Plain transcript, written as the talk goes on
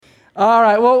All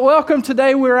right, well, welcome.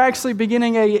 Today we're actually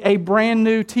beginning a brand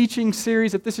new teaching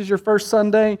series. If this is your first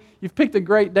Sunday, you've picked a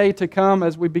great day to come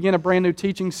as we begin a brand new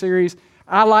teaching series.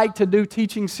 I like to do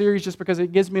teaching series just because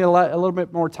it gives me a little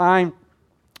bit more time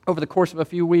over the course of a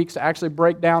few weeks to actually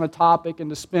break down a topic and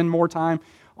to spend more time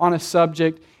on a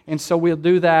subject. And so we'll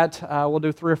do that. We'll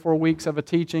do 3 or 4 weeks of a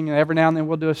teaching, and every now and then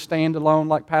we'll do a standalone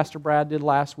like Pastor Brad did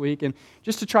last week, and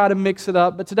just to try to mix it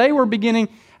up. But today we're beginning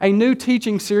a new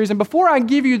teaching series. And before I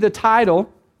give you the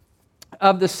title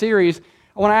of the series,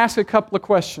 I want to ask a couple of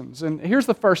questions. And here's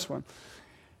the first one.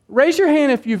 Raise your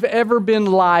hand if you've ever been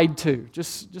lied to.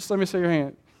 Just let me see your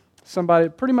hand. Somebody,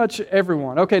 pretty much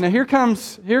everyone. Okay, now here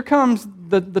comes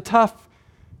the tough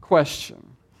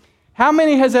question. How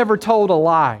many has ever told a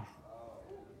lie?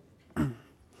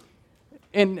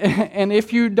 And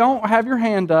if you don't have your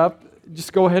hand up,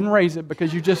 just go ahead and raise it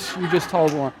because you just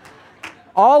told one.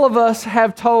 All of us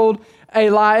have told a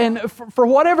lie, and for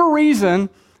whatever reason,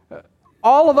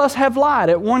 all of us have lied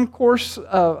at one course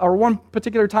or one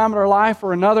particular time in our life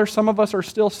or another. Some of us are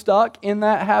still stuck in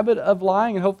that habit of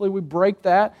lying, and hopefully we break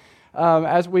that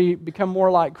as we become more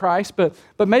like Christ. But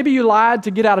maybe you lied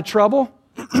to get out of trouble.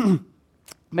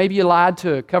 Maybe you lied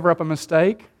to cover up a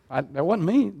mistake. That wasn't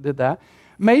me that did that.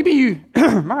 Maybe you,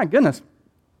 my goodness,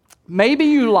 maybe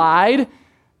you lied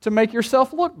to make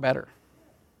yourself look better.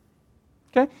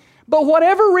 Okay? But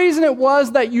whatever reason it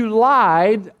was that you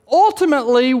lied,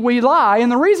 ultimately we lie,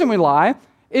 and the reason we lie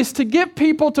is to get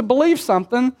people to believe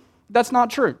something that's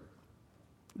not true.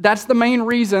 That's the main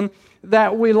reason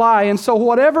that we lie. And so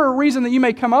whatever reason that you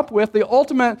may come up with, the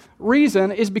ultimate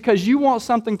reason is because you want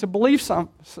something to believe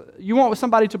you want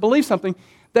somebody to believe something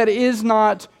that is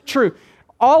not true.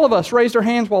 All of us raised our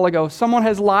hands a while ago. Someone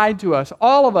has lied to us.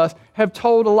 All of us have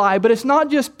told a lie. But it's not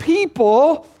just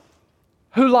people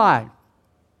who lie.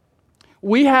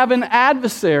 We have an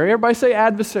adversary, everybody say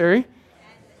adversary,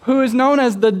 who is known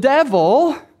as the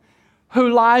devil, who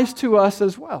lies to us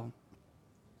as well.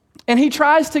 And he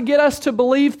tries to get us to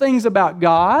believe things about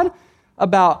God,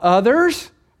 about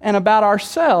others, and about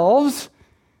ourselves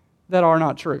that are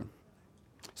not true.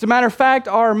 As a matter of fact,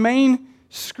 our main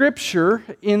scripture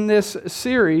in this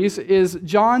series is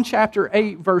John chapter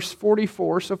 8, verse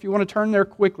 44. So if you want to turn there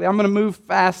quickly, I'm going to move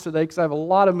fast today because I have a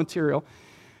lot of material.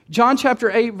 John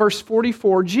chapter 8, verse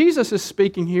 44, Jesus is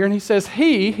speaking here, and he says,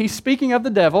 he's speaking of the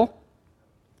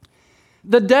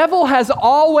devil has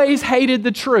always hated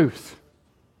the truth.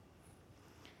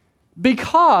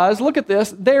 Because, look at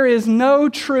this, there is no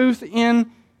truth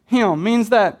in him. Means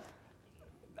that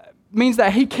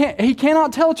he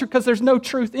cannot tell the truth because there's no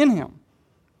truth in him.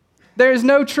 There is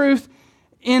no truth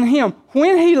in him.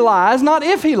 When he lies, not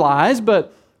if he lies,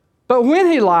 but when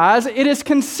he lies, it is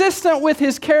consistent with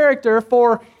his character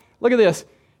for, look at this,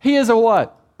 he is a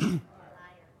what?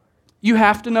 You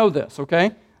have to know this,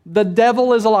 okay? The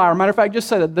devil is a liar. Matter of fact, just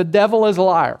say that. The devil is a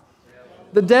liar.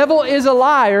 The devil is a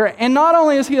liar, and not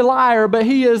only is he a liar, but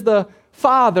he is the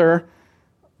father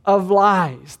of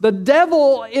lies. The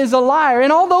devil is a liar,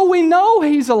 and although we know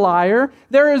he's a liar,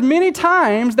 there is many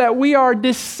times that we are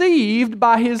deceived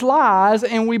by his lies,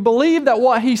 and we believe that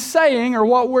what he's saying or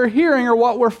what we're hearing or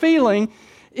what we're feeling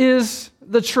is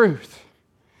the truth.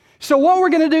 So what we're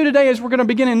going to do today is we're going to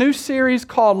begin a new series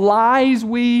called Lies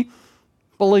We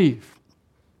Believe.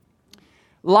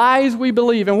 Lies we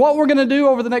believe. And what we're going to do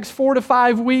over the next 4 to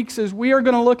 5 weeks is we are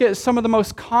going to look at some of the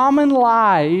most common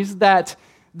lies that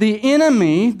the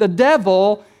enemy, the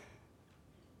devil,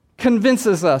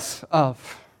 convinces us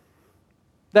of,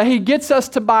 that he gets us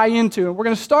to buy into. And we're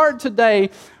going to start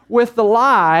today with the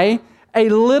lie, a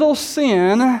little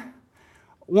sin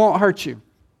won't hurt you.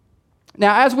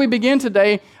 Now, as we begin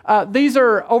today, these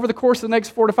are, over the course of the next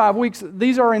 4 to 5 weeks,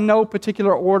 these are in no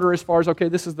particular order as far as, okay,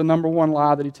 this is the number one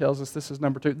lie that he tells us, this is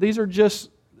number 2. These are just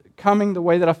coming the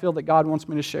way that I feel that God wants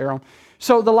me to share them.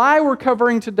 So the lie we're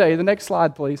covering today, the next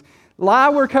slide, please. Lie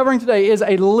we're covering today is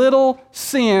a little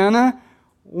sin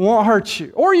won't hurt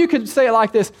you. Or you could say it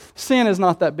like this, sin is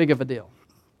not that big of a deal.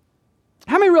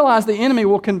 How many realize the enemy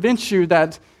will convince you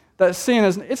that sin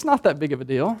it's not that big of a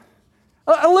deal?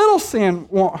 A little sin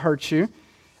won't hurt you.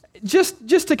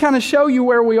 Just to kind of show you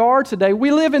where we are today,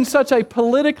 we live in such a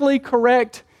politically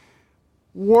correct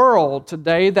world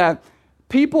today that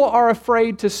people are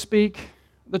afraid to speak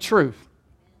the truth.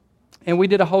 And we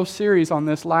did a whole series on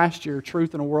this last year,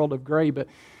 Truth in a World of Gray, but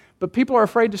people are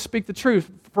afraid to speak the truth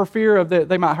for fear of that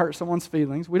they might hurt someone's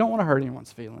feelings. We don't want to hurt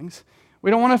anyone's feelings.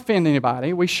 We don't want to offend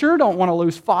anybody. We sure don't want to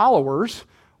lose followers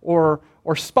or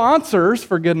sponsors,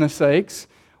 for goodness sakes,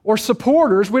 or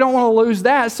supporters. We don't want to lose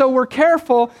that. So we're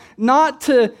careful not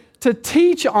to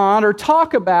teach on or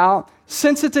talk about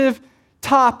sensitive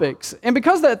topics. And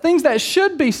because that things that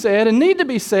should be said and need to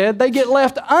be said, they get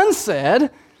left unsaid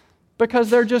because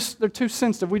they're too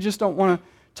sensitive. We just don't want to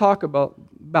talk about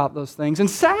those things. And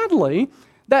sadly,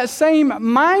 that same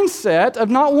mindset of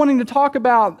not wanting to talk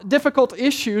about difficult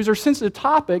issues or sensitive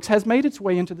topics has made its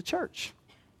way into the church.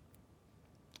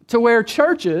 To where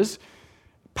churches,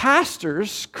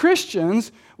 pastors,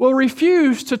 Christians will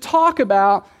refuse to talk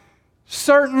about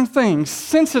certain things,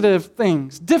 sensitive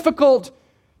things, difficult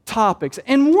topics.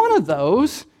 And one of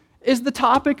those is the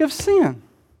topic of sin.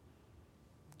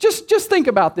 Just think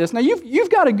about this. Now, you've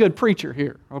got a good preacher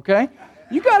here, okay?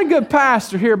 You've got a good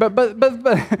pastor here, but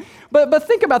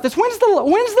think about this. When's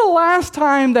the last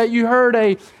time that you heard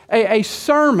a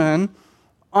sermon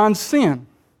on sin?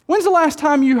 When's the last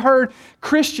time you heard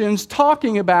Christians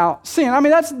talking about sin? I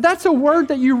mean, that's a word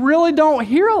that you really don't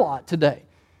hear a lot today.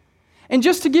 And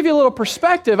just to give you a little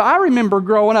perspective, I remember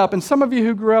growing up, and some of you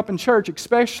who grew up in church,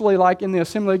 especially like in the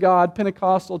Assembly of God,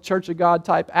 Pentecostal, Church of God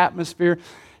type atmosphere,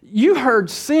 you heard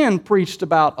sin preached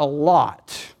about a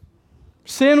lot.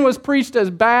 Sin was preached as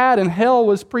bad and hell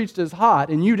was preached as hot,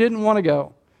 and you didn't want to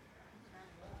go.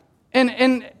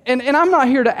 And I'm not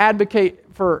here to advocate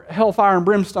for hellfire and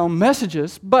brimstone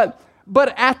messages, but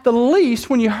at the least,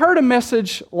 when you heard a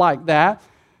message like that,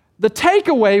 the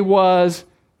takeaway was,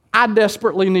 I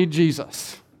desperately need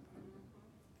Jesus.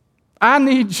 I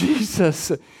need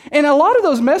Jesus. And a lot of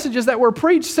those messages that were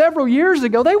preached several years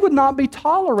ago, they would not be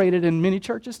tolerated in many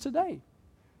churches today.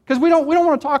 Because we don't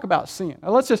want to talk about sin.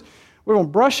 Now, we're going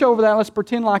to brush over that. Let's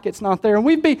pretend like it's not there. And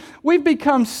we've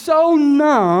become so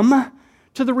numb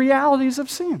to the realities of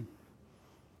sin.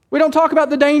 We don't talk about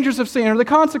the dangers of sin or the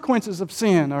consequences of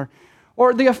sin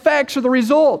or the effects or the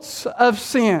results of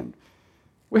sin.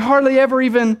 We hardly ever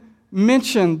even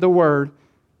mention the word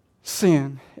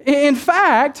sin. In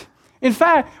fact,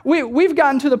 we've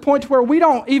gotten to the point where we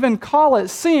don't even call it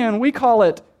sin, we call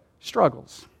it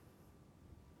struggles.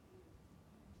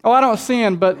 Oh, I don't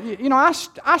sin, but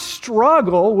I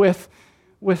struggle with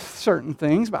certain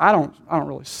things, but I don't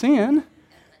really sin.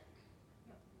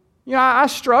 I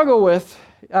struggle with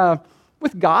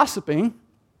gossiping,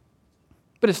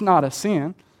 but it's not a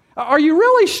sin. Are you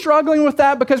really struggling with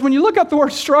that? Because when you look up the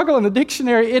word struggle in the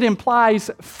dictionary, it implies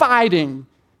fighting,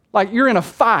 like you're in a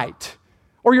fight,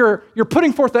 or you're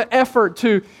putting forth the effort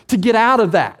to get out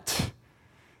of that.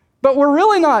 But we're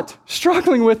really not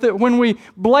struggling with it when we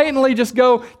blatantly just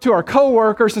go to our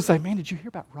coworkers and say, man, did you hear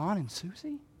about Ron and Susie?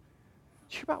 Did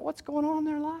you hear about what's going on in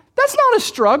their life? That's not a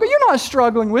struggle. You're not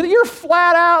struggling with it. You're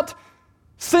flat out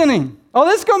sinning. Oh,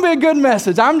 this is going to be a good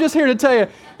message. I'm just here to tell you,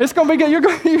 it's going to be good. You're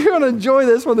going to enjoy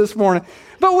this one this morning.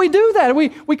 But we do that.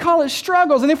 We call it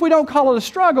struggles. And if we don't call it a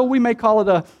struggle, we may call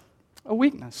it a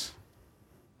weakness.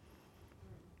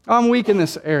 I'm weak in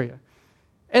this area.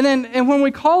 And when we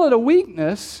call it a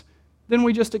weakness, then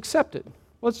we just accept it.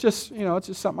 Well, it's just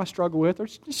something I struggle with, or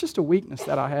it's just a weakness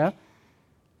that I have.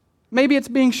 Maybe it's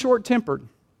being short-tempered.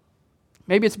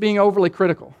 Maybe it's being overly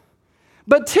critical.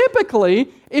 But typically,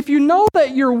 if you know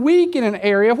that you're weak in an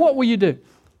area, what will you do?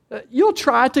 You'll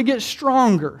try to get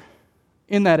stronger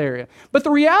in that area. But the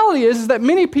reality is that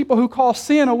many people who call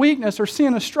sin a weakness or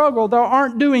sin a struggle, they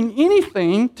aren't doing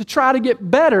anything to try to get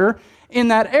better in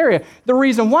that area. The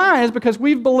reason why is because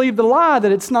we've believed the lie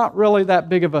that it's not really that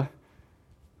big of a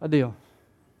deal.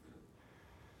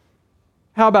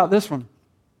 How about this one?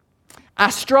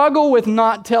 I struggle with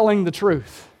not telling the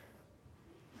truth.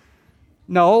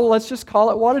 No, let's just call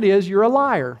it what it is. You're a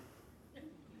liar.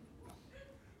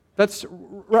 That's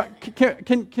right.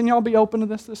 Can y'all be open to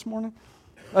this morning?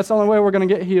 That's the only way we're going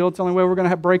to get healed. It's the only way we're going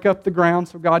to break up the ground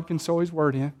so God can sow His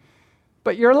word in.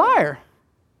 But you're a liar.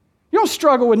 You don't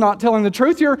struggle with not telling the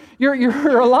truth. You're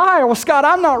a liar. Well, Scott,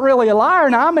 I'm not really a liar.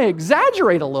 Now, I may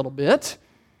exaggerate a little bit,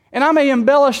 and I may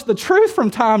embellish the truth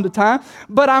from time to time,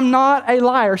 but I'm not a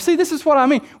liar. See, this is what I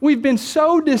mean. We've been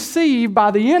so deceived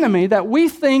by the enemy that we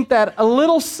think that a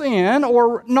little sin,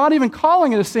 or not even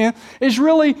calling it a sin, is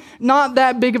really not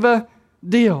that big of a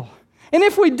deal. And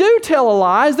if we do tell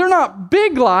lies, they're not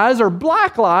big lies or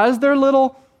black lies, they're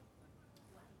little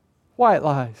white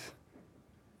lies.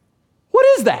 What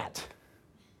is that?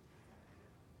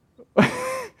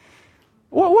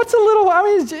 What's a little,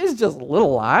 it's just a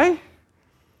little lie.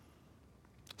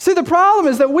 See, the problem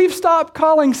is that we've stopped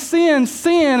calling sin,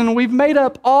 and we've made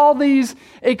up all these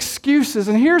excuses.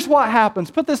 And here's what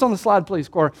happens. Put this on the slide, please,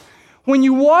 Cora. When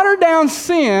you water down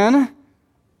sin,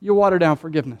 you water down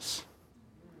forgiveness.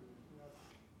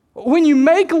 When you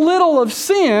make little of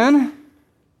sin,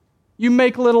 you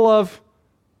make little of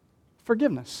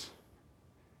forgiveness.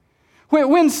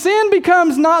 When sin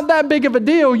becomes not that big of a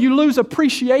deal, you lose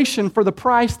appreciation for the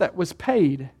price that was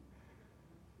paid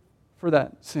for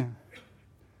that sin.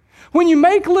 When you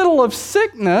make little of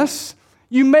sickness,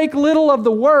 you make little of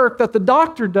the work that the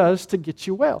doctor does to get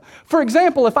you well. For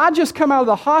example, if I just come out of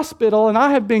the hospital and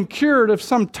I have been cured of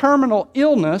some terminal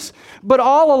illness, but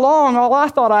all along all I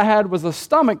thought I had was a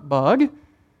stomach bug,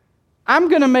 I'm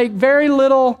going to make very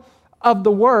little of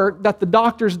the work that the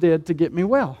doctors did to get me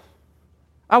well.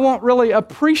 I won't really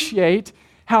appreciate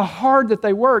how hard that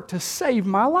they worked to save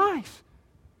my life.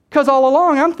 Because all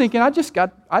along I'm thinking, I just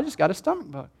got a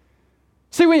stomach bug.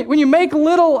 See, when you make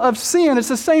little of sin, it's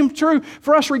the same true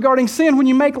for us regarding sin. When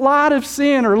you make light of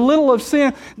sin or little of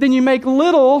sin, then you make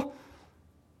little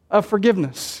of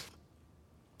forgiveness.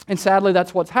 And sadly,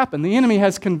 that's what's happened. The enemy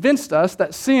has convinced us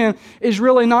that sin is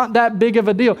really not that big of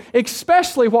a deal,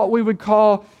 especially what we would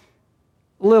call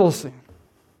little sin.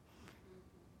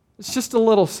 It's just a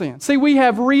little sin. See, we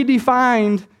have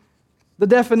redefined the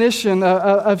definition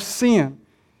of sin.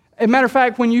 As a matter of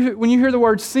fact, when you hear the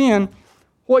word sin,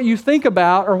 what you think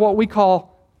about are what we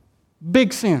call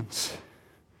big sins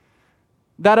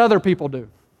that other people do.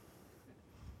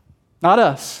 Not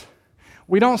us.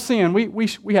 We don't sin.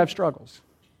 We have struggles.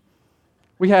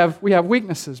 We have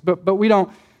weaknesses, but we don't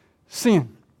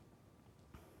sin.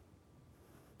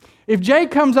 If Jake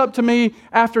comes up to me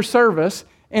after service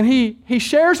and he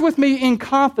shares with me in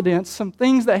confidence some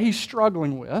things that he's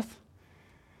struggling with,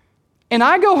 and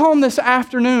I go home this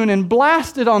afternoon and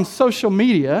blast it on social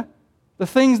media, the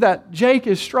things that Jake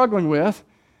is struggling with,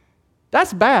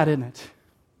 that's bad, isn't it?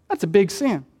 That's a big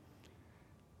sin.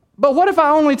 But what if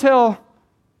I only tell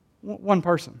one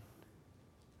person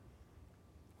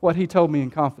what he told me in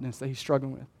confidence that he's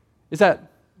struggling with? Is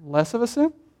that less of a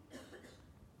sin?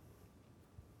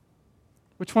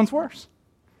 Which one's worse?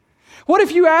 What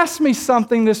if you asked me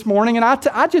something this morning and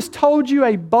I just told you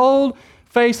a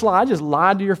bold-faced lie? I just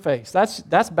lied to your face.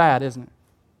 That's bad, isn't it?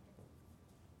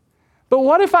 But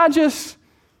what if I just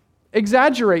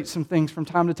exaggerate some things from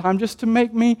time to time just to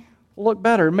make me look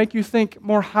better, make you think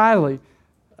more highly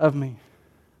of me?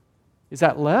 Is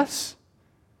that less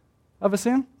of a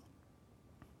sin?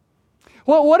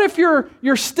 Well, what if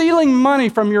you're stealing money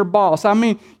from your boss? I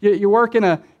mean, you work in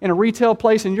a retail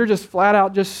place and you're just flat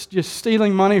out just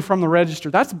stealing money from the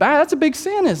register. That's bad. That's a big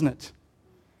sin, isn't it?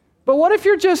 But what if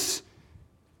you're just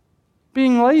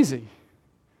being lazy?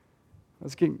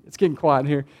 It's getting quiet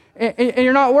here. And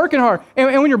you're not working hard.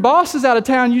 And when your boss is out of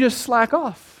town, you just slack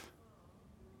off.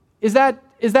 Is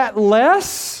that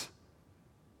less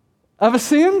of a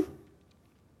sin?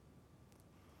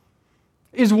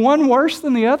 Is one worse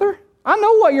than the other? I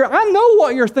know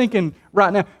what you're thinking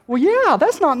right now. Well, yeah,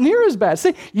 that's not near as bad.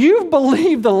 See, you've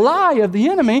believed the lie of the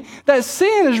enemy that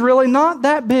sin is really not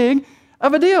that big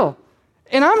of a deal.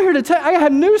 And I'm here to tell you, I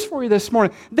have news for you this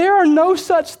morning. There are no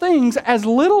such things as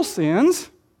little sins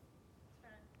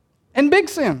and big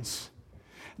sins.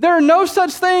 There are no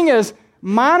such thing as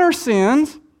minor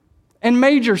sins and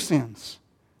major sins.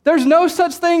 There's no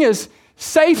such thing as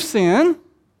safe sin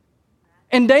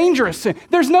and dangerous sin.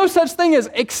 There's no such thing as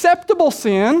acceptable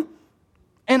sin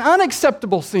and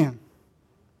unacceptable sin.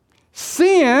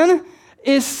 Sin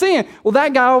is sin. Well,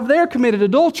 that guy over there committed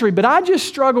adultery, but I just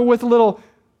struggle with a little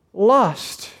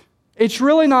lust. It's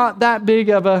really not that big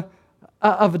of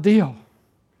a deal.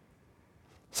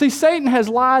 See, Satan has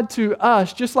lied to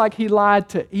us just like he lied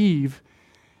to Eve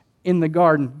in the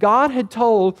garden. God had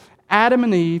told Adam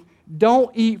and Eve,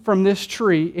 don't eat from this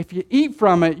tree. If you eat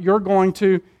from it, you're going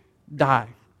to die.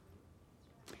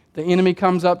 The enemy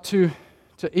comes up to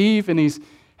Eve and he's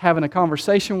having a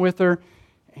conversation with her,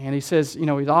 and he says,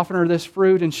 he's offering her this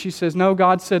fruit, and she says, no,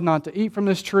 God said not to eat from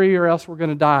this tree or else we're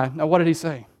going to die. Now, what did he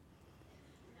say?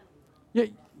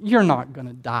 You're not going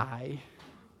to die.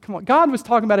 Come on, God was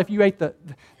talking about if you ate the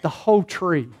whole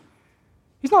tree.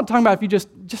 He's not talking about if you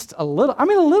just a little. I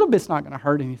mean, a little bit's not going to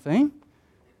hurt anything.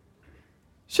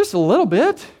 It's just a little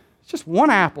bit. It's just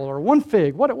one apple or one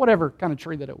fig, whatever kind of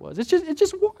tree that it was. It's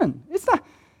just one. It's not.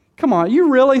 Come on, you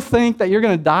really think that you're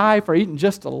going to die for eating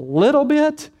just a little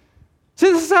bit?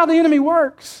 See, this is how the enemy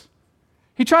works.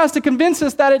 He tries to convince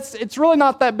us that it's really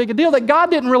not that big a deal, that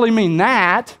God didn't really mean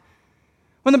that.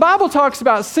 When the Bible talks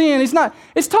about sin,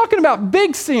 it's talking about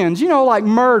big sins, like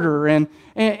murder and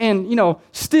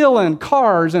stealing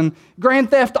cars and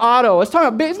grand theft auto. It's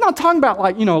not talking about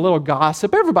a little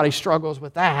gossip. Everybody struggles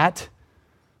with that.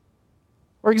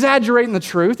 Or exaggerating the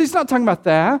truth. He's not talking about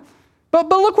that. But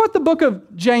look what the book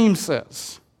of James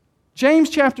says. James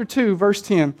chapter 2, verse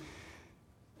 10.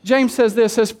 James says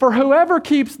this, for whoever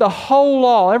keeps the whole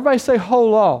law, everybody say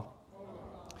whole law.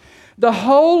 The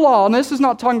whole law, and this is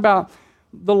not talking about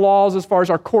the laws as far as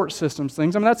our court systems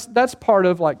things. I mean, that's part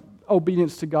of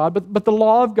obedience to God, but the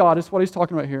law of God is what he's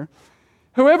talking about here.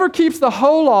 Whoever keeps the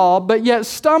whole law but yet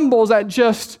stumbles at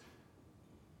just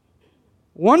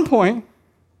one point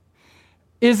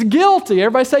is guilty.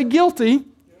 Everybody say guilty.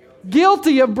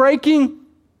 Guilty of breaking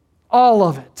all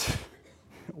of it.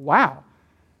 Wow.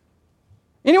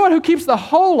 Anyone who keeps the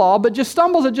whole law but just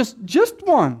stumbles at just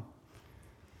one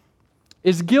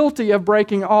is guilty of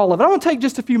breaking all of it. I want to take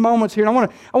just a few moments here, and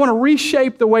I want to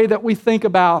reshape the way that we think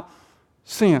about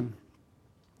sin.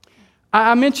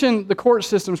 I mentioned the court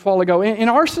systems a while ago. In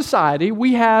our society,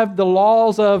 we have the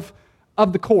laws of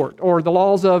the court or the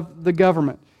laws of the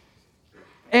government.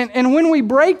 And when we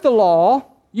break the law,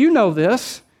 you know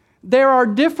this, there are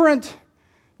different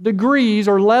degrees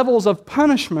or levels of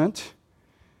punishment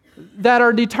that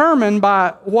are determined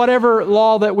by whatever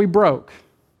law that we broke.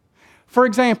 For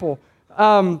example,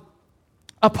 a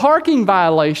parking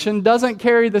violation doesn't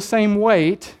carry the same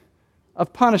weight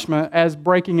of punishment as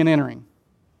breaking and entering.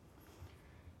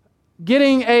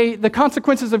 The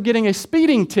consequences of getting a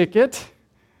speeding ticket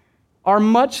are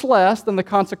much less than the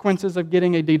consequences of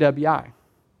getting a DWI.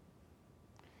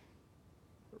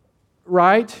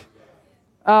 Right?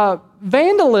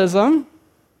 Vandalism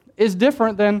is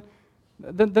different than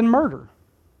murder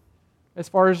as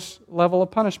far as level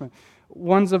of punishment.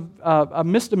 One's a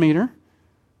misdemeanor,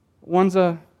 one's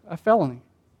a felony.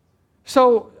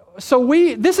 So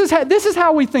this is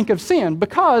how we think of sin,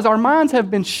 because our minds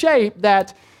have been shaped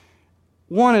that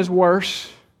one is worse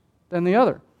than the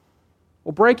other.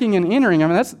 Well, breaking and entering, I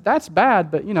mean, that's bad,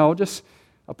 but, just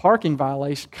a parking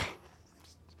violation,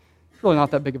 it's really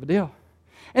not that big of a deal.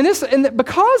 And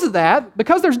because of that,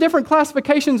 because there's different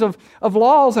classifications of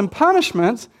laws and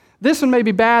punishments, this one may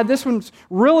be bad, this one's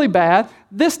really bad,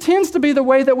 this tends to be the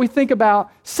way that we think about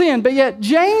sin. But yet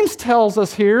James tells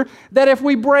us here that if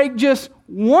we break just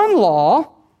one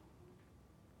law,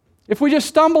 if we just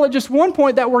stumble at just one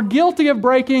point, that we're guilty of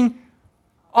breaking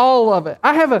all of it.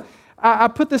 I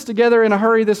put this together in a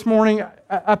hurry this morning.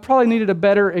 I probably needed a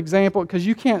better example because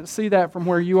you can't see that from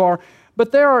where you are.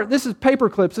 But this is paper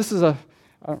clips. This is a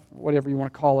whatever you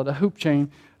want to call it, a hoop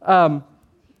chain.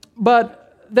 But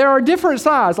there are different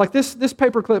sizes. Like this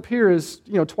paper clip here is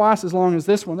twice as long as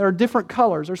this one. There are different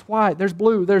colors. There's white, there's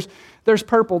blue, there's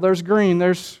purple, there's green,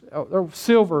 there's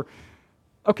silver.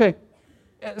 Okay,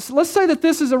 so let's say that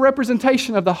this is a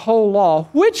representation of the whole law.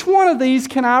 Which one of these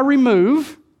can I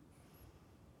remove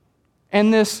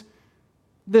and this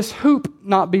hoop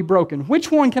not be broken?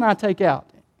 Which one can I take out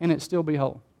and it still be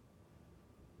whole?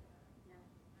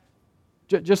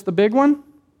 Just the big one?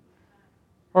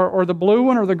 Or the blue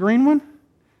one or the green one?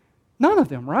 None of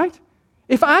them, right?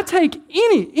 If I take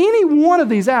any one of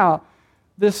these out,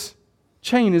 this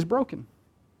chain is broken.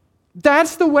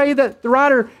 That's the way that the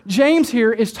writer James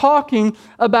here is talking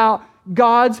about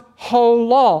God's whole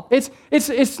law.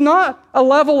 It's not a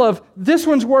level of this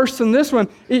one's worse than this one.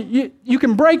 You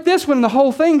can break this one and the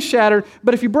whole thing's shattered,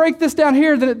 but if you break this down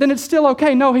here, then it's still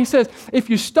okay. No, he says, if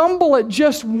you stumble at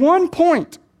just one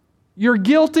point, you're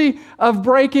guilty of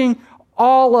breaking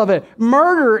all of it.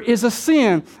 Murder is a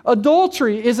sin.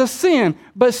 Adultery is a sin,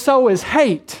 but so is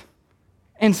hate,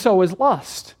 and so is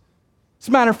lust. As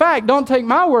a matter of fact, don't take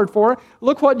my word for it.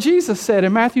 Look what Jesus said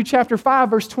in Matthew chapter 5,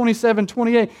 verse 27,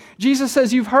 28. Jesus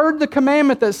says, you've heard the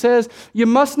commandment that says you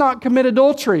must not commit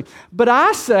adultery. But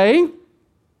I say,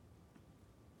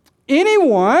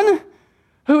 anyone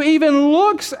who even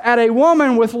looks at a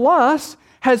woman with lust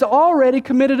has already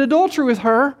committed adultery with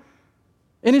her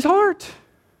in his heart.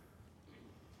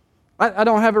 I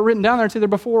don't have it written down there. It's either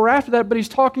before or after that, but he's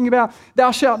talking about thou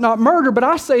shalt not murder. But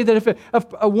I say that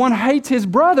if one hates his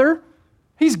brother,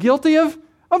 he's guilty of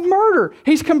murder.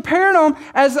 He's comparing them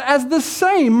as the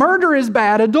same. Murder is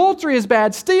bad, adultery is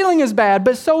bad, stealing is bad,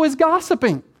 but so is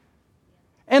gossiping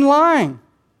and lying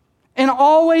and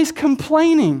always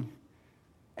complaining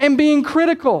and being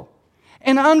critical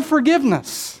and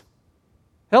unforgiveness.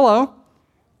 Hello.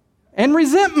 And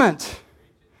resentment.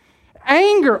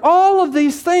 Anger, all of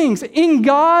these things, in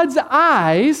God's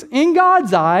eyes,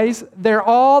 they're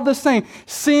all the same.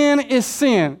 Sin is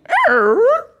sin.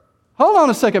 Hold on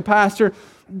a second, Pastor.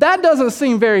 That doesn't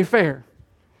seem very fair.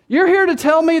 You're here to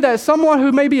tell me that someone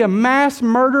who may be a mass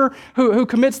murderer, who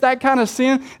commits that kind of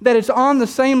sin, that it's on the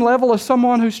same level as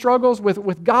someone who struggles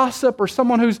with gossip or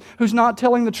someone who's not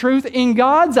telling the truth? In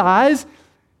God's eyes,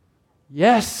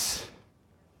 yes.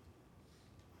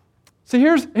 See,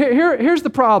 here's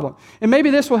the problem. And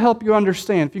maybe this will help you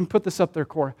understand. If you can put this up there,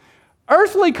 Cora.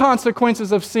 Earthly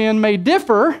consequences of sin may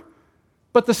differ,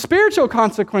 but the spiritual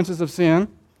consequences of sin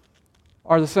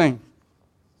are the same.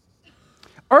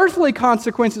 Earthly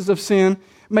consequences of sin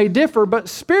may differ, but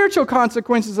spiritual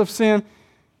consequences of sin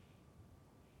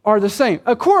are the same.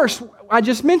 Of course, I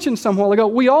just mentioned some while ago,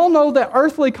 we all know that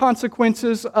earthly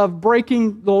consequences of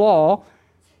breaking the law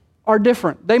are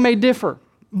different. They may differ.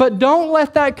 But don't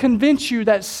let that convince you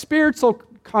that spiritual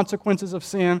consequences of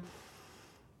sin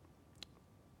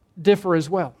differ as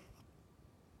well.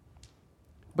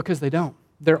 Because they don't.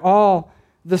 They're all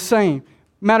the same.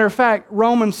 Matter of fact,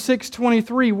 Romans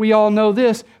 6:23, we all know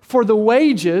this. For the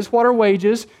wages, what are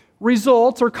wages?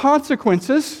 Results or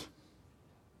consequences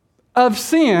of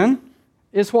sin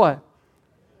is what?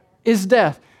 Is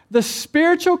death. The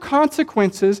spiritual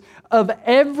consequences of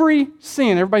every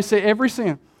sin, everybody say every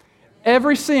sin.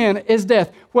 Every sin is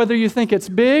death. Whether you think it's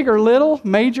big or little,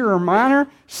 major or minor,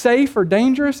 safe or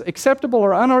dangerous, acceptable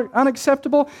or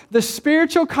unacceptable, the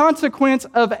spiritual consequence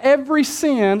of every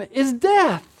sin is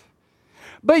death.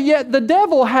 But yet the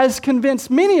devil has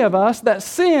convinced many of us that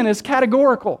sin is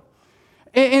categorical.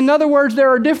 In other words,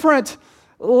 there are different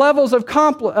levels of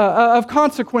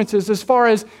consequences as far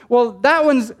as, well, that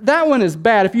one is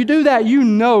bad. If you do that, you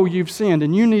know you've sinned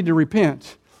and you need to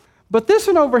repent. But this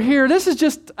one over here, this is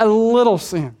just a little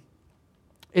sin.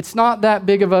 It's not that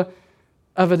big of a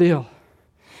deal.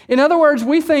 In other words,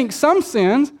 we think some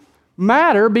sins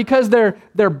matter because they're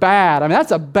bad. I mean,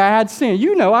 that's a bad sin.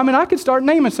 You know, I mean, I could start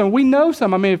naming some. We know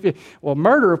some. I mean,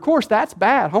 murder, of course, that's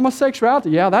bad.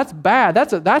 Homosexuality, yeah, that's bad.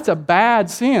 That's a bad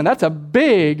sin. That's a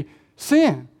big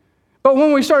sin. But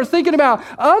when we start thinking about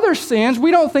other sins,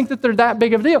 we don't think that they're that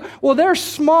big of a deal. Well, they're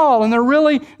small and they're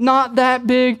really not that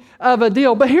big of a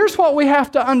deal. But here's what we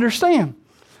have to understand.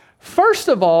 First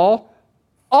of all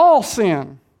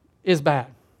sin is bad.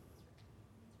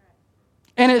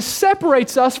 And it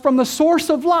separates us from the source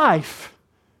of life.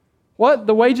 What?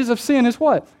 The wages of sin is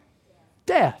what?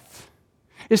 Death.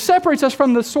 It separates us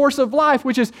from the source of life,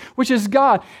 which is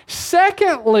God.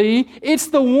 Secondly, it's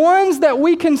the ones that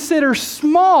we consider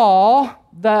small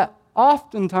that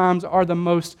oftentimes are the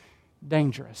most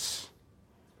dangerous.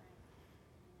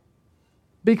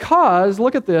 Because,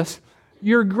 look at this,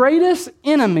 your greatest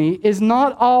enemy is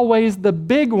not always the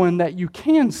big one that you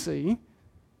can see,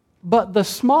 but the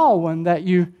small one that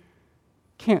you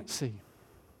can't see.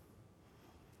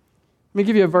 Let me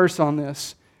give you a verse on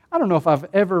this. I don't know if I've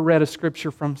ever read a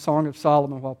scripture from Song of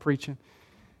Solomon while preaching.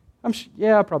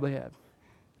 I probably have.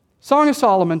 Song of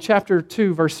Solomon, chapter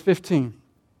 2, verse 15.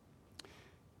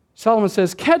 Solomon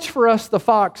says, catch for us the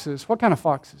foxes. What kind of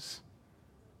foxes?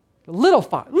 The little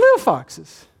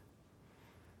foxes.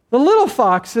 The little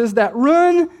foxes that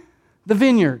run the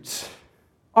vineyards.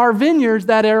 Our vineyards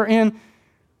that are in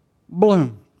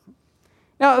bloom.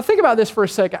 Now, think about this for a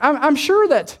second. I'm sure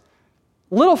that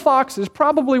little foxes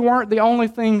probably weren't the only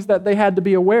things that they had to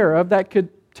be aware of that could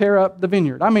tear up the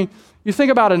vineyard. I mean, you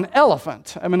think about an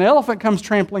elephant. I mean, an elephant comes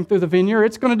trampling through the vineyard,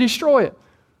 it's going to destroy it.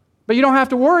 But you don't have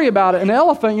to worry about it. An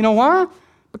elephant, you know why?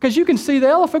 Because you can see the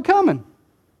elephant coming.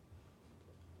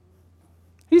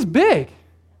 He's big.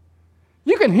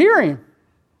 You can hear him.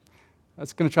 I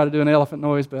was going to try to do an elephant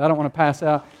noise, but I don't want to pass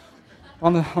out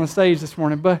on the stage this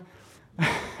morning. But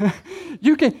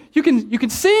you can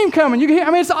see him coming.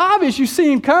 It's obvious you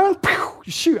see him coming.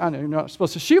 You shoot. I know you're not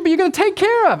supposed to shoot, but you're going to take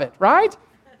care of it, right?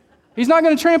 He's not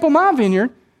going to trample my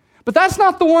vineyard. But that's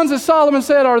not the ones that Solomon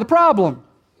said are the problem.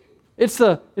 It's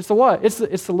the what? It's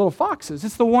the little foxes.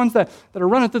 It's the ones that are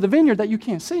running through the vineyard that you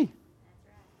can't see.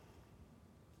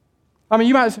 I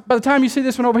mean, by the time you see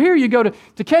this one over here, you go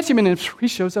to catch him, and then he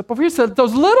shows up over here. So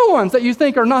those little ones that you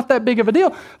think are not that big of a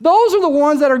deal, those are the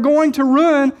ones that are going to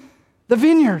ruin the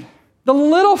vineyard. The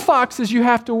little foxes you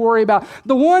have to worry about.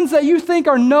 The ones that you think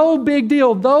are no big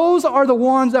deal, those are the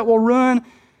ones that will ruin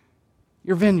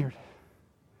your vineyard.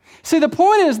 See, the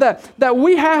point is that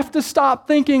we have to stop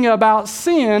thinking about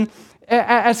sin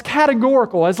as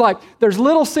categorical, as like there's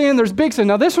little sin, there's big sin.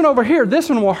 Now this one over here, this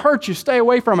one will hurt you, stay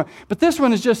away from it. But this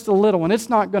one is just a little one, it's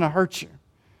not going to hurt you.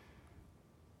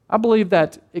 I believe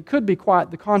that it could be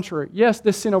quite the contrary. Yes,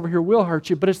 this sin over here will hurt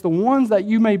you, but it's the ones that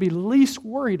you may be least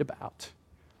worried about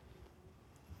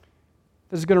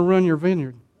that is going to ruin your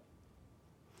vineyard.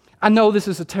 I know this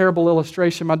is a terrible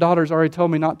illustration. My daughter's already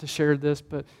told me not to share this,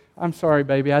 but I'm sorry,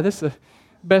 baby. This is the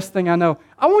best thing I know.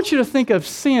 I want you to think of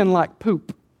sin like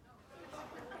poop.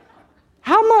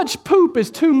 How much poop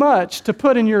is too much to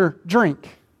put in your drink?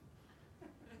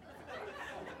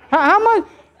 How much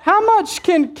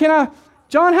can I,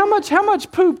 John, how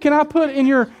much poop can I put in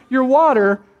your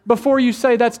water before you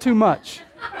say that's too much?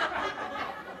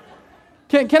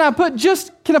 Can I put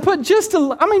just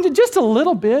a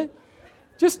little bit?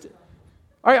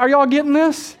 Are y'all getting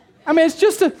this? I mean, it's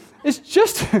just a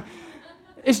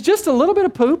little bit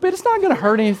of poop. It's not going to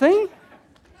hurt anything.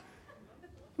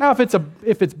 Now, if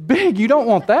it's big, you don't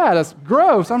want that. That's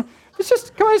gross.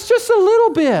 It's just a little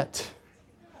bit.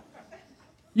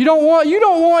 You don't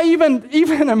want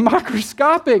even a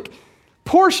microscopic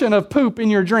portion of poop in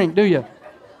your drink, do you?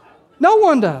 No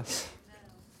one does.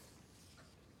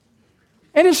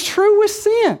 And it's true with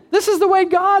sin. This is the way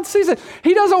God sees it.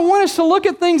 He doesn't want us to look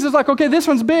at things as like, okay, this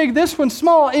one's big, this one's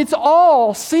small. It's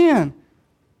all sin.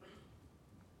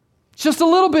 It's just a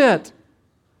little bit,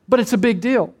 but it's a big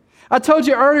deal. I told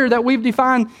you earlier that we've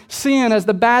defined sin as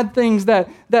the bad things that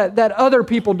other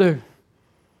people do.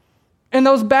 And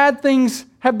those bad things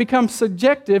have become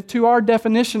subjective to our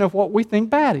definition of what we think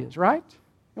bad is, right?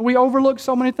 And we overlook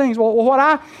so many things. Well,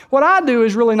 what I do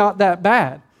is really not that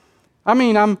bad. I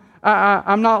mean, I'm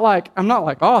not like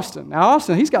Austin. Now,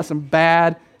 Austin, he's got some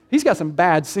bad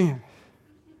sin.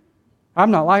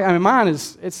 Mine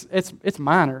is it's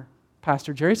minor,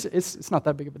 Pastor Jerry. It's not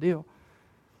that big of a deal.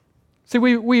 See,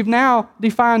 we've now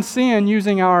defined sin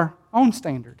using our own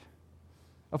standard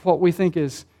of what we think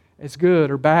is good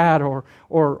or bad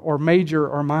or major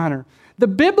or minor. The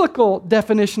biblical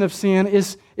definition of sin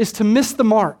is to miss the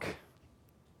mark.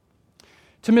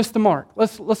 To miss the mark.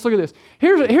 Let's look at this.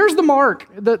 Here's the mark.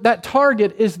 That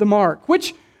target is the mark.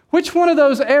 Which one of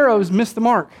those arrows missed the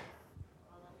mark?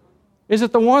 Is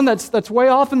it the one that's way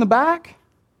off in the back?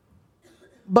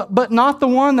 But not the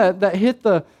one that hit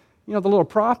the little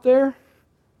prop there?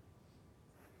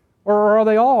 Or are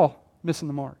they all missing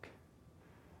the mark?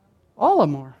 All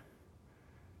of them are.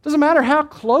 Doesn't matter how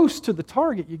close to the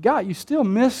target you got, you still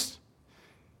miss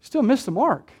the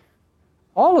mark.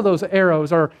 All of those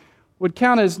arrows would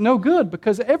count as no good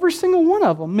because every single one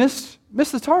of them miss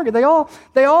the target. They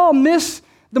all miss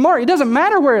the mark. It doesn't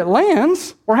matter where it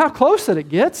lands or how close it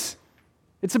gets.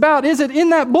 It's about, is it in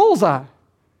that bullseye?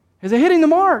 Is it hitting the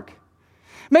mark?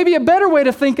 Maybe a better way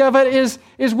to think of it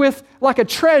is with like a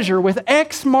treasure, with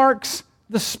X marks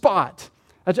the spot.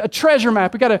 A treasure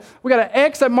map. We got an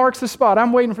X that marks the spot.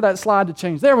 I'm waiting for that slide to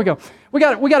change. There we go. We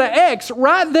got an X.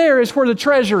 Right there is where the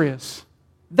treasure is.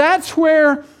 That's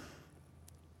where,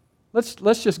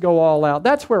 let's just go all out.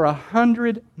 That's where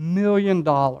 $100 million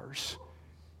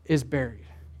is buried.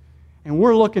 And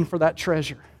we're looking for that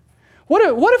treasure. What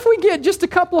if we get just a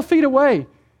couple of feet away?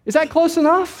 Is that close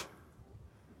enough?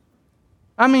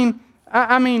 I mean,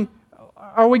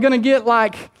 are we going to get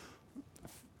like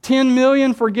 10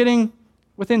 million for getting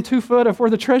within 2 foot of where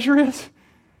the treasure is?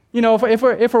 You know, if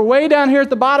we're way down here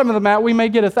at the bottom of the map, we may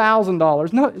get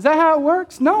 $1,000. No, is that how it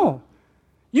works? No.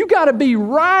 You got to be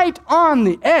right on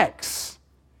the X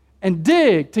and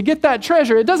dig to get that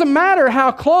treasure. It doesn't matter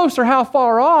how close or how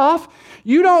far off.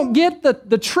 You don't get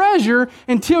the treasure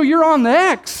until you're on the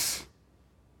X.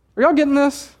 Are y'all getting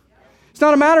this? It's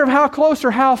not a matter of how close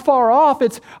or how far off.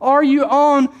 It's, are you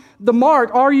on the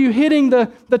mark? Are you hitting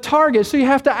the target? So you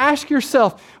have to ask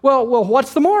yourself, well,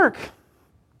 what's the mark?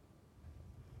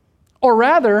 Or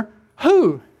rather,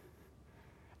 who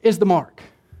is the mark?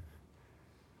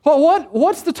 Well,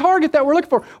 what's the target that we're looking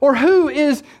for? Or who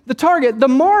is the target? The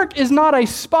mark is not a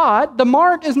spot. The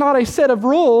mark is not a set of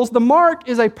rules. The mark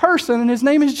is a person, and his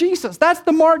name is Jesus. That's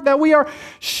the mark that we are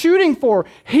shooting for.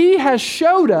 He has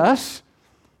showed us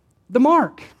the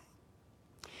mark.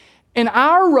 And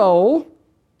our role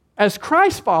as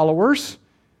Christ followers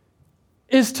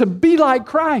is to be like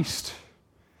Christ,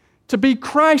 to be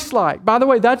Christ-like. By the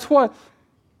way, that's what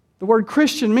the word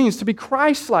Christian means, to be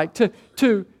Christ-like, to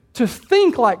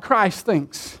think like Christ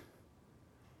thinks,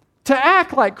 to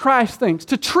act like Christ thinks,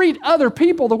 to treat other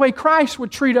people the way Christ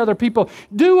would treat other people.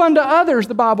 Do unto others,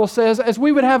 the Bible says, as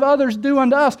we would have others do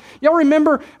unto us. Y'all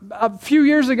remember a few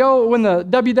years ago when the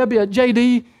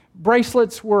WWJD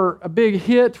bracelets were a big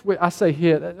hit? I say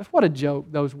hit. What a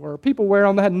joke those were. People wear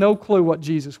them. They had no clue what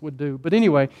Jesus would do. But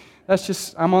anyway,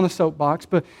 I'm on the soapbox.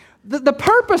 But the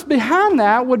purpose behind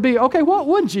that would be, okay, what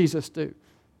would Jesus do?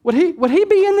 Would he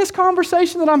be in this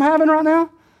conversation that I'm having right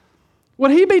now? Would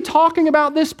he be talking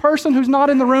about this person who's not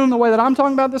in the room the way that I'm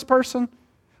talking about this person?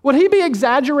 Would he be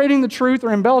exaggerating the truth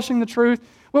or embellishing the truth?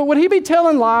 Would he be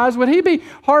telling lies? Would he be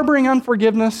harboring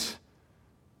unforgiveness?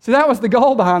 See, that was the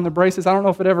goal behind the bracelets. I don't know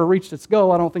if it ever reached its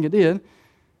goal. I don't think it did.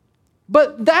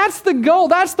 But that's the goal.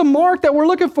 That's the mark that we're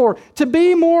looking for. To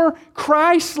be more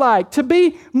Christ-like, to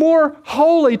be more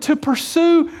holy, to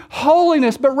pursue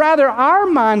holiness. But rather, our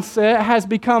mindset has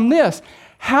become this.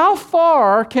 How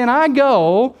far can I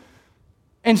go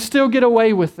and still get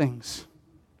away with things?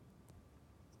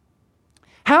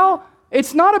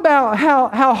 It's not about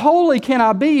how holy can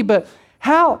I be, but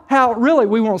how really,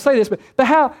 we won't say this, but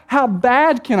how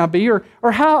bad can I be, or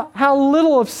how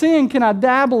little of sin can I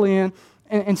dabble in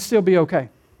and still be okay?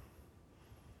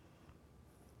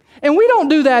 And we don't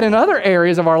do that in other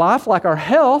areas of our life, like our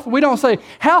health. We don't say,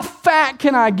 how fat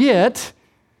can I get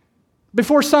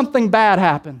before something bad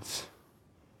happens?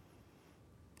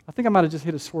 I think I might have just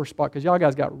hit a sore spot because y'all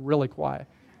guys got really quiet.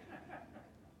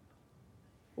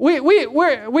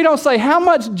 We don't say, how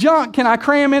much junk can I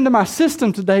cram into my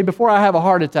system today before I have a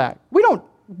heart attack? We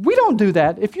don't do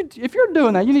that. If you're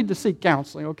doing that, you need to seek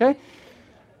counseling, okay?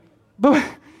 But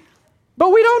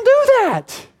we don't do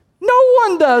that. No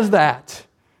one does that.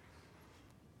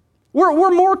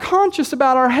 We're more conscious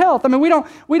about our health. I mean,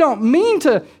 we don't mean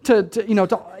to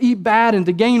eat bad and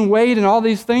to gain weight and all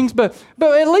these things, but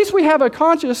at least we have a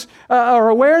conscious or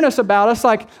awareness about us.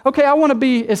 Like, okay, I want to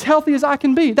be as healthy as I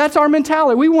can be. That's our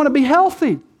mentality. We want to be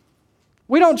healthy.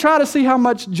 We don't try to see how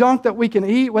much junk that we can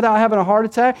eat without having a heart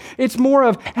attack. It's more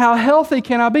of how healthy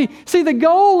can I be. See, the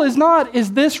goal is not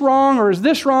is this wrong or is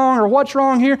this wrong or what's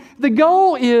wrong here. The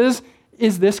goal is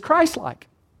this Christ-like?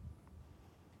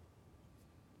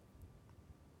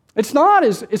 It's not,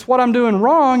 is what I'm doing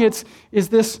wrong, is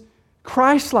this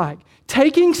Christ-like?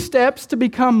 Taking steps to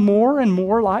become more and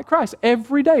more like Christ.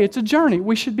 Every day, it's a journey.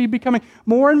 We should be becoming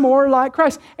more and more like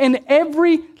Christ. And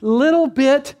every little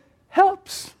bit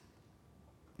helps.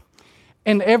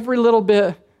 And every little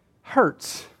bit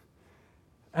hurts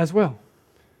as well.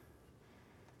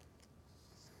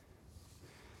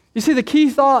 You see, the key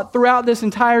thought throughout this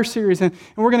entire series, and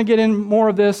we're going to get in more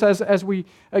of this as we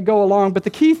go along, but the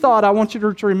key thought I want you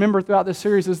to remember throughout this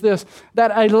series is this,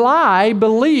 that a lie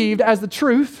believed as the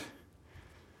truth,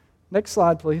 next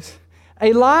slide please,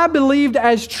 a lie believed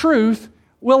as truth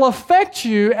will affect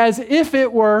you as if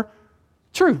it were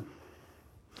true.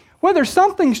 Whether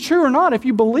something's true or not, if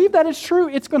you believe that it's true,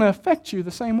 it's going to affect you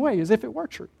the same way as if it were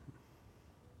true.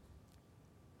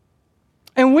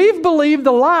 And we've believed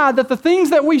the lie that the things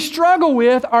that we struggle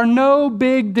with are no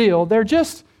big deal. They're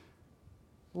just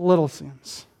little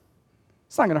sins.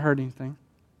 It's not going to hurt anything.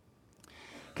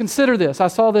 Consider this. I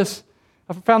found this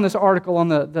article on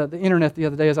the internet the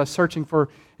other day as I was searching for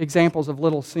examples of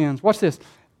little sins. Watch this.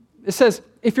 It says,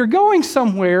 if you're going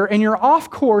somewhere and you're off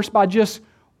course by just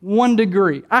 1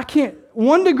 degree,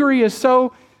 1 degree is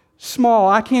so small,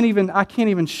 I can't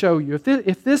even show you.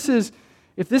 If this is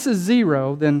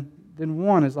 0, then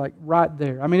 1 is like right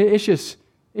there. I mean, it's just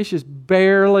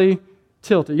barely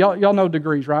tilted. Y'all know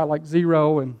degrees, right? Like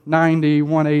 0 and 90,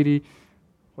 180.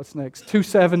 What's next?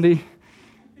 270,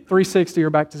 360, or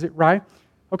back to 0, right?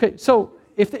 Okay, so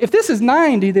if this is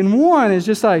 90, then 1 is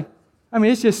just like, I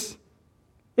mean, it's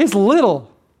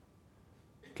little.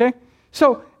 Okay?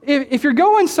 So if you're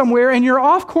going somewhere and you're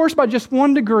off course by just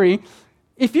 1 degree,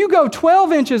 if you go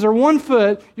 12 inches or 1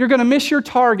 foot, you're going to miss your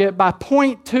target by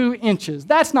 0.2 inches.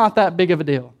 That's not that big of a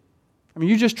deal. I mean,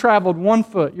 you just traveled 1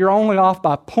 foot. You're only off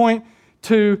by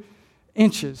 0.2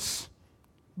 inches.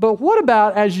 But what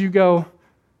about as you go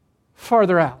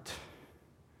farther out?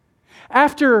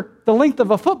 After the length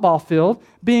of a football field,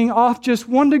 being off just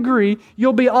 1 degree,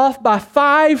 you'll be off by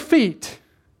 5 feet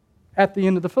at the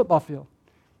end of the football field.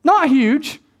 Not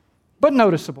huge, but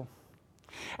noticeable.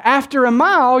 After a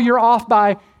mile, you're off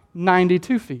by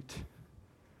 92 feet.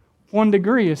 1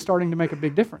 degree is starting to make a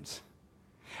big difference.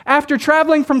 After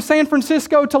traveling from San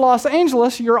Francisco to Los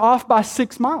Angeles, you're off by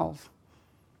 6 miles.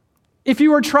 If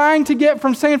you were trying to get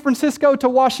from San Francisco to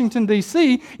Washington,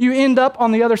 D.C., you end up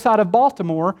on the other side of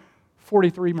Baltimore,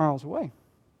 43 miles away.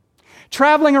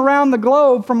 Traveling around the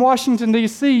globe from Washington,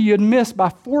 D.C., you'd miss by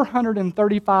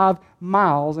 435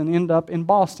 miles and end up in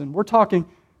Boston. We're talking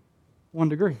 1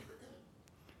 degree.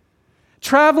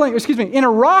 In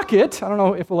a rocket, I don't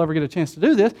know if we'll ever get a chance to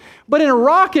do this, but in a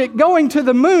rocket going to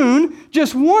the moon,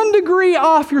 just 1 degree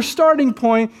off your starting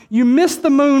point, you miss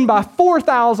the moon by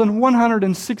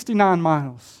 4,169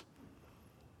 miles.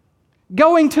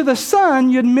 Going to the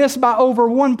sun, you'd miss by over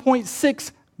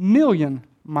 1.6 million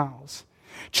miles.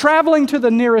 Traveling to the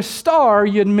nearest star,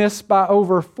 you'd miss by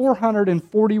over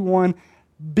 441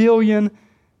 billion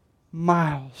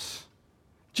miles.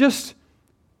 Just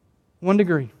 1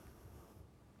 degree.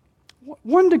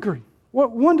 1 degree.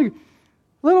 1 degree.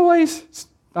 Little ways, it's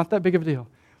not that big of a deal.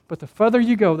 But the further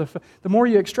you go, the more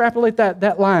you extrapolate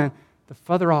that line, the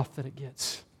further off that it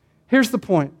gets. Here's the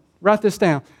point. Write this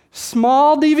down.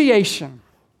 Small deviation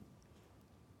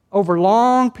over a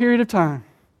long period of time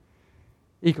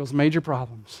equals major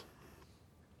problems.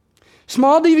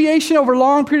 Small deviation over a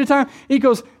long period of time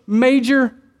equals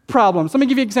major problems. Let me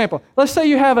give you an example. Let's say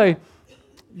you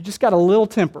just got a little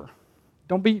temper.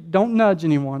 Don't nudge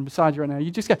anyone beside you right now.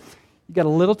 You got a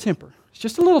little temper. It's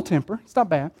just a little temper. It's not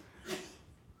bad.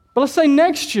 But let's say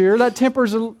next year that temper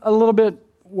is a little bit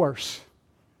worse.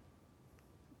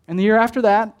 And the year after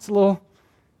that, it's a little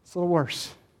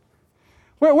worse.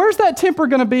 Where's that temper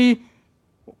going to be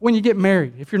when you get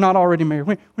married, if you're not already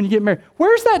married? When you get married,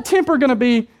 where's that temper going to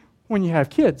be when you have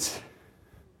kids?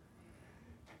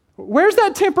 Where's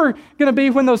that temper going to be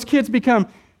when those kids become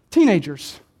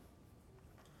teenagers?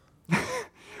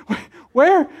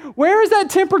 Where is that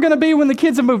temper going to be when the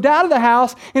kids have moved out of the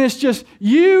house and it's just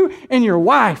you and your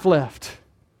wife left?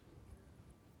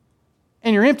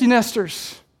 And your empty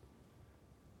nesters?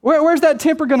 Where's that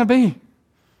temper going to be?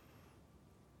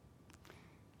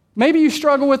 Maybe you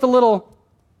struggle with a little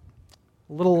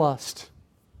lust.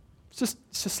 It's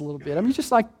just a little bit. I mean, you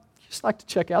just like to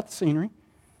check out the scenery.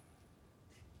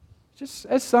 Just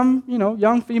as some,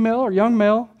 young female or young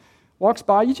male walks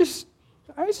by, it's just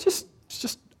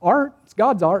art. It's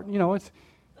God's art. It's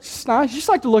just nice. You just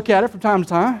like to look at it from time to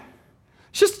time.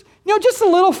 It's just, just a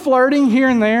little flirting here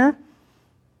and there.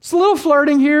 Just a little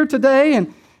flirting here today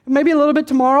and maybe a little bit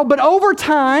tomorrow. But over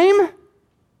time,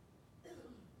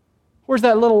 where's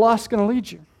that little lust going to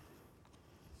lead you?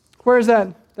 Where's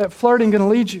that flirting going to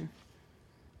lead you?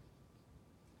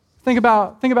 Think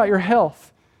about your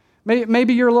health.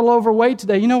 Maybe you're a little overweight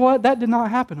today. You know what? That did not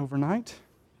happen overnight.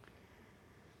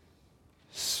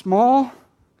 Small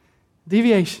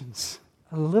deviations.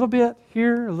 A little bit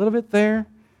here, a little bit there,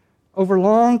 over a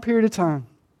long period of time.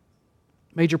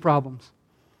 Major problems.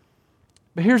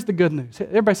 But here's the good news.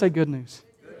 Everybody say good news.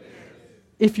 Good news.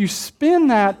 If you spin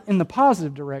that in the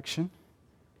positive direction,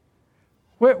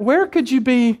 where could you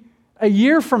be a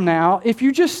year from now if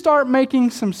you just start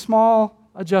making some small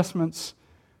adjustments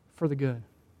for the good?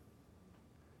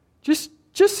 Just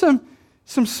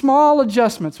some small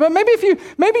adjustments. But maybe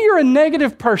you're a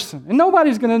negative person, and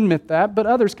nobody's going to admit that, but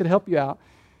others could help you out.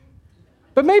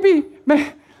 But maybe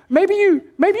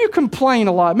you complain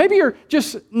a lot. Maybe you're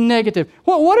just negative.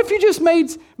 Well, what if you just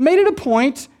made it a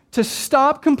point to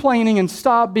stop complaining and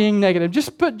stop being negative?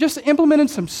 Just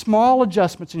implemented some small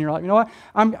adjustments in your life. You know what?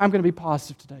 I'm going to be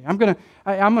positive today. I'm going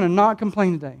to not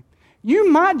complain today.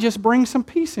 You might just bring some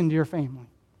peace into your family.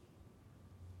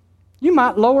 You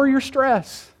might lower your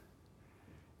stress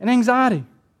and anxiety.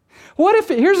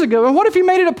 Here's a good one. What if you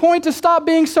made it a point to stop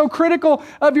being so critical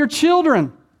of your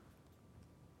children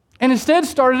and instead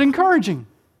started encouraging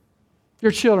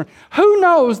your children? Who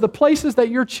knows the places that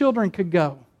your children could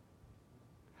go?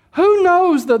 Who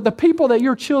knows the people that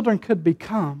your children could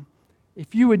become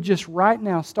if you would just right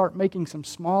now start making some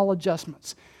small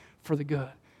adjustments for the good?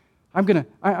 I'm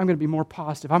gonna be more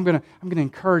positive. I'm gonna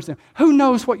encourage them. Who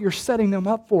knows what you're setting them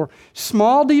up for?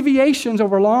 Small deviations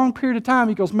over a long period of time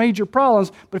equals major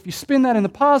problems. But if you spin that in the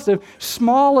positive,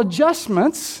 small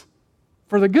adjustments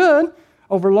for the good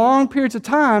over long periods of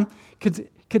time could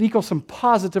equal some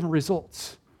positive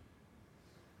results.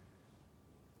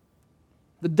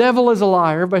 The devil is a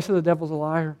liar. Everybody say the devil's a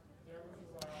liar.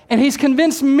 And he's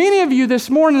convinced many of you this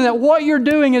morning that what you're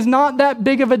doing is not that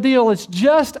big of a deal. It's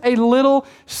just a little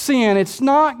sin. It's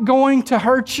not going to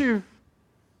hurt you.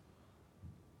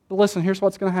 But listen, here's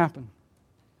what's going to happen.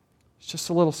 It's just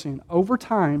a little sin. Over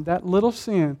time, that little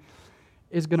sin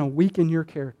is going to weaken your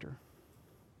character.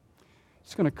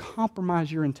 It's going to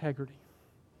compromise your integrity.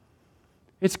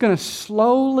 It's going to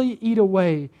slowly eat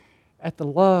away at the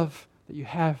love that you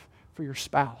have for your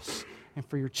spouse and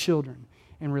for your children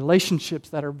and relationships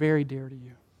that are very dear to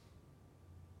you.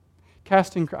 I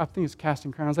think it's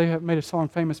Casting Crowns. They have made a song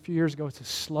famous a few years ago. It's a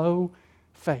slow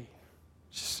fade.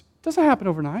 It doesn't happen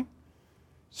overnight.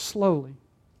 Slowly.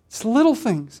 It's little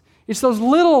things. It's those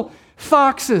little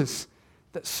foxes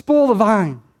that spoil the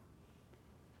vine.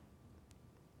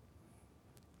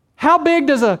 How big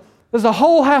does a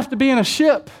hole have to be in a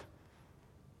ship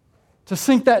to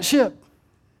sink that ship?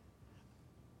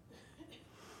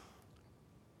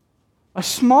 A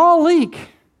small leak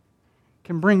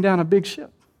can bring down a big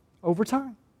ship over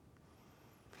time.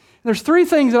 There's three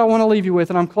things that I want to leave you with,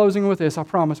 and I'm closing with this, I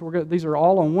promise. These are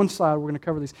all on one side. We're going to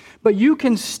cover these. But you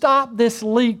can stop this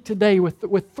leak today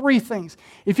with three things.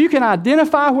 If you can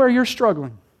identify where you're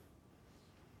struggling,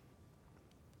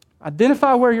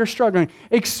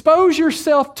 expose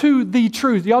yourself to the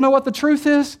truth. Y'all know what the truth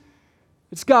is?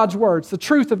 It's God's Word. It's the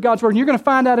truth of God's Word. And you're going to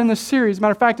find out in this series. As a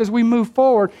matter of fact, as we move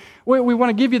forward, we want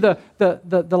to give you the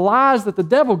lies that the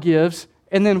devil gives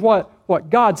and then what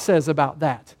God says about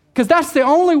that. Because that's the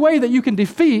only way that you can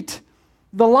defeat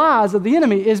the lies of the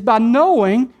enemy is by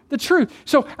knowing the truth.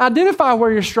 So identify where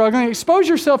you're struggling, expose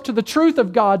yourself to the truth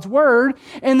of God's Word,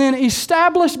 and then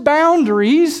establish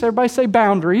boundaries. Everybody say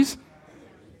boundaries.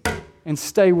 And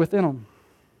stay within them.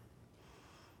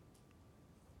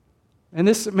 And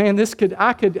what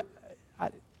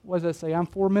does that say? I'm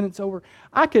 4 minutes over.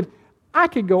 I I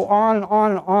could go on and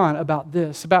on and on about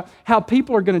this, about how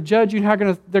people are going to judge you and how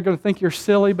they're going to think you're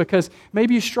silly because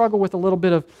maybe you struggle with a little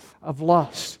bit of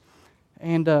lust.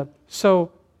 And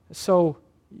so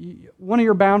one of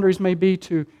your boundaries may be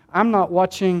to, I'm not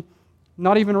watching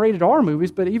not even rated R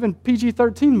movies, but even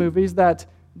PG-13 movies that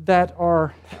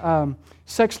are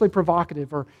sexually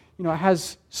provocative or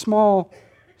has small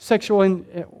sexual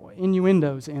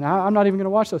innuendos. And I'm not even going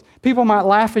to watch those. People might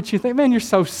laugh at you and think, man, you're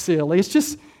so silly. It's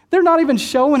just, they're not even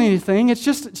showing anything. It's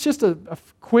just a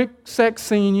quick sex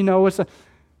scene,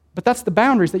 but that's the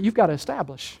boundaries that you've got to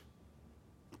establish.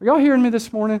 Are y'all hearing me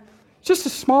this morning? It's just a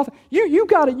small thing. You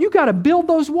got to build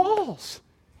those walls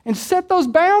and set those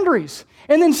boundaries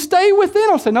and then stay within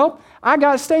them. Say, nope, I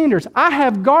got standards. I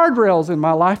have guardrails in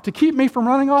my life to keep me from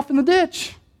running off in the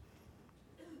ditch.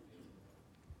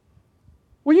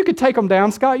 Well, you could take them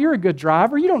down, Scott. You're a good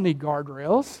driver. You don't need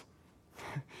guardrails.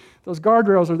 Those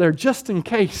guardrails are there just in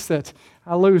case that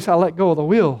I let go of the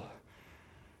wheel.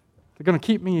 They're going to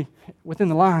keep me within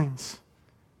the lines.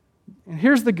 And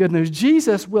here's the good news.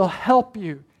 Jesus will help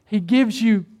you. He gives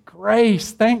you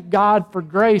grace. Thank God for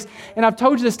grace. And I've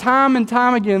told you this time and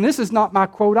time again. This is not my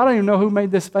quote. I don't even know who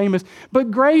made this famous. But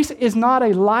grace is not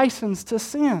a license to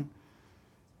sin.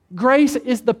 Grace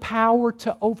is the power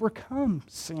to overcome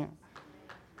sin.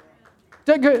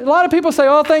 A lot of people say,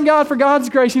 oh, thank God for God's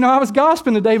grace. I was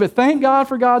gossiping today, but thank God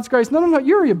for God's grace. No.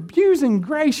 You're abusing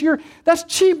grace. That's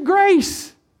cheap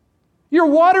grace. You're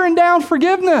watering down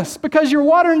forgiveness because you're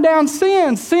watering down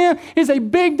sin. Sin is a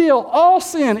big deal. All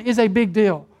sin is a big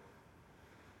deal.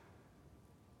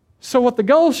 So what the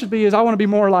goal should be is I want to be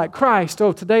more like Christ.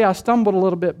 Oh, today I stumbled a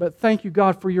little bit, but thank you,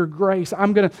 God, for your grace.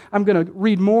 I'm going to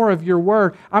read more of your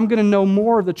word. I'm going to know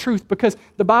more of the truth because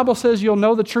the Bible says you'll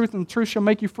know the truth and the truth shall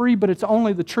make you free, but it's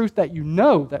only the truth that you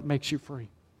know that makes you free.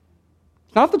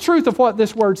 It's not the truth of what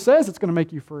this word says that's going to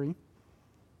make you free.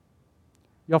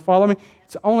 Y'all follow me?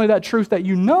 It's only that truth that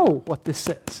you know what this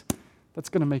says that's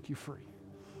going to make you free.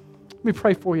 Let me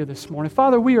pray for you this morning.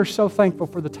 Father, we are so thankful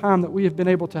for the time that we have been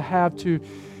able to have to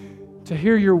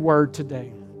hear your word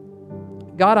today.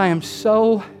 God, I am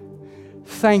so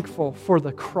thankful for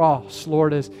the cross,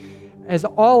 Lord, as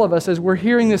all of us, as we're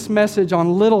hearing this message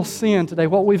on little sin today,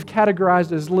 what we've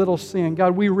categorized as little sin,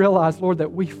 God, we realize, Lord,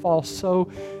 that we fall so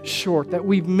short, that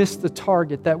we've missed the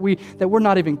target, that we're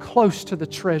not even close to the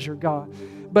treasure, God.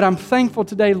 But I'm thankful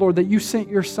today, Lord, that you sent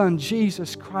your Son,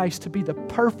 Jesus Christ, to be the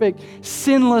perfect,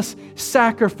 sinless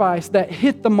sacrifice that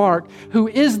hit the mark, who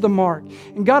is the mark.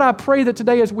 And God, I pray that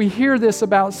today as we hear this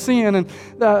about sin, and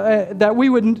that we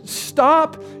would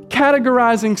stop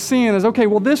categorizing sin as, okay,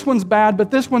 well, this one's bad, but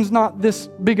this one's not this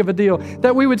big of a deal.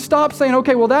 That we would stop saying,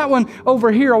 okay, well, that one over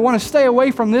here, I want to stay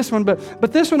away from this one,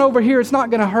 but this one over here, it's not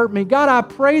going to hurt me. God, I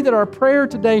pray that our prayer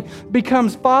today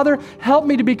becomes, Father, help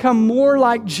me to become more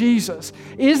like Jesus.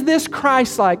 Is this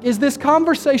Christ-like? Is this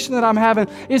conversation that I'm having,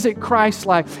 is it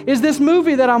Christ-like? Is this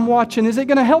movie that I'm watching, is it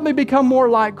going to help me become more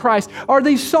like Christ? Are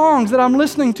these songs that I'm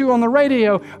listening to on the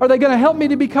radio, are they going to help me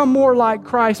to become more like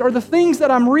Christ? Are the things that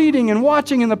I'm reading and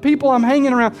watching and the people I'm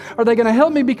hanging around, are they going to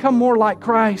help me become more like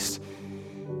Christ?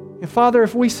 And Father,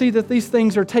 if we see that these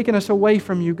things are taking us away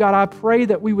from you, God, I pray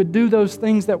that we would do those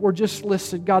things that were just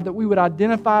listed, God, that we would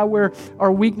identify where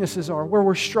our weaknesses are, where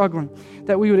we're struggling,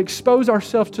 that we would expose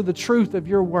ourselves to the truth of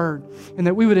your word, and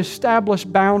that we would establish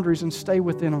boundaries and stay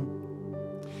within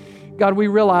them. God, we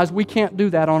realize we can't do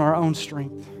that on our own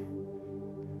strength.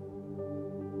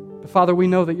 But Father, we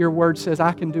know that your word says,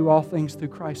 I can do all things through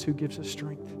Christ who gives us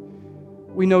strength.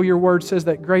 We know your word says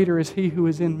that greater is he who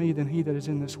is in me than he that is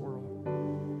in this world.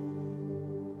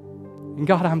 And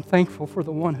God, I'm thankful for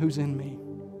the one who's in me.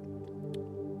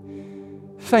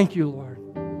 Thank you, Lord.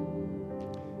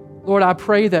 Lord, I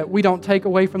pray that we don't take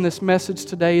away from this message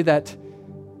today that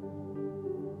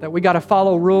we got to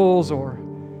follow rules or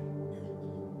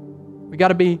we got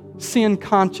to be sin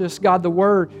conscious. God, the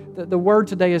word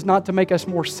today is not to make us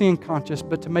more sin conscious,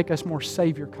 but to make us more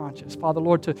Savior conscious. Father,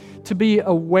 Lord, to be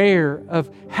aware of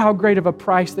how great of a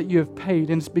price that you have paid.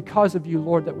 And it's because of you,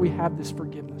 Lord, that we have this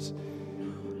forgiveness.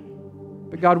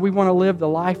 But God, we want to live the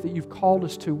life that you've called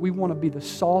us to. We want to be the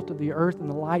salt of the earth and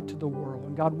the light to the world.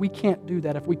 And God, we can't do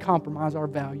that if we compromise our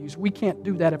values. We can't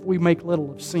do that if we make little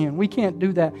of sin. We can't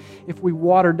do that if we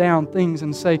water down things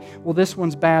and say, well, this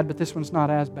one's bad, but this one's not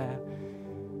as bad.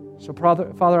 So,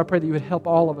 Father, I pray that you would help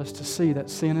all of us to see that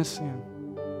sin is sin.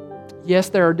 Yes,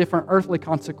 there are different earthly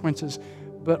consequences,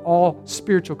 but all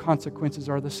spiritual consequences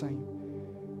are the same.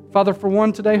 Father, for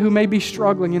one today who may be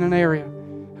struggling in an area,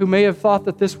 who may have thought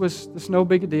that this no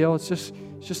big a deal, it's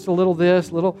just a little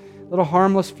this, little little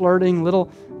harmless flirting,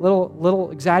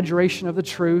 little exaggeration of the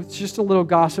truth. It's just a little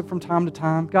gossip from time to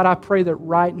time. God, I pray that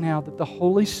right now that the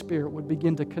Holy Spirit would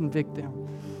begin to convict them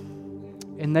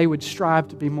and they would strive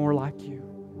to be more like you.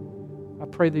 I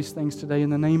pray these things today in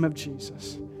the name of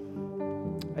Jesus.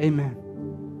 Amen.